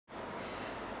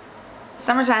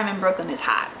Summertime in Brooklyn is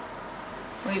hot.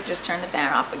 We've just turned the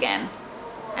fan off again,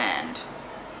 and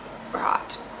we're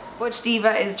hot. Butch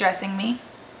Diva is dressing me,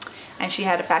 and she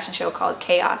had a fashion show called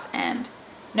Canvas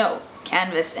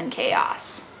and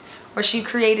Chaos, where she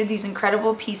created these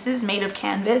incredible pieces made of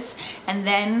canvas and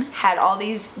then had all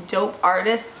these dope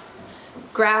artists,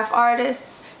 graph artists,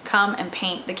 come and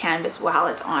paint the canvas while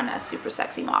it's on a super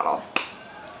sexy model.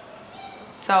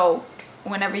 So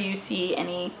whenever you see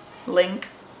any link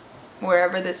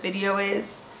wherever this video is,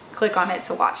 click on it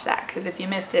to watch that, because if you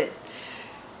missed it,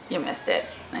 you missed it,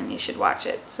 and you should watch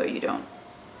it so you don't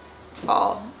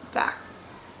fall back.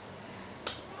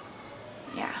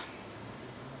 Yeah.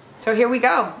 So here we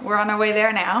go. We're on our way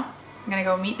there now. I'm gonna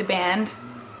go meet the band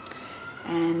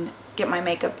and get my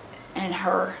makeup and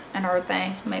her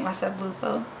thing, make myself blue,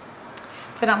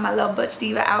 put on my little Butch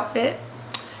Diva outfit,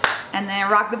 and then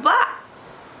rock the block.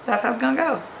 That's how it's gonna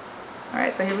go.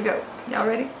 Alright, so here we go. Y'all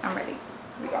ready? I'm ready.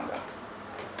 We gonna go.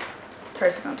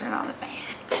 First we're gonna turn on the fan.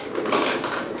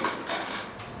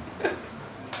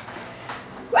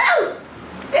 Woo!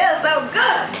 Feels so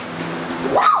good!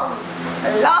 Woo!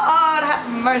 Lord have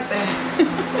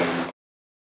mercy.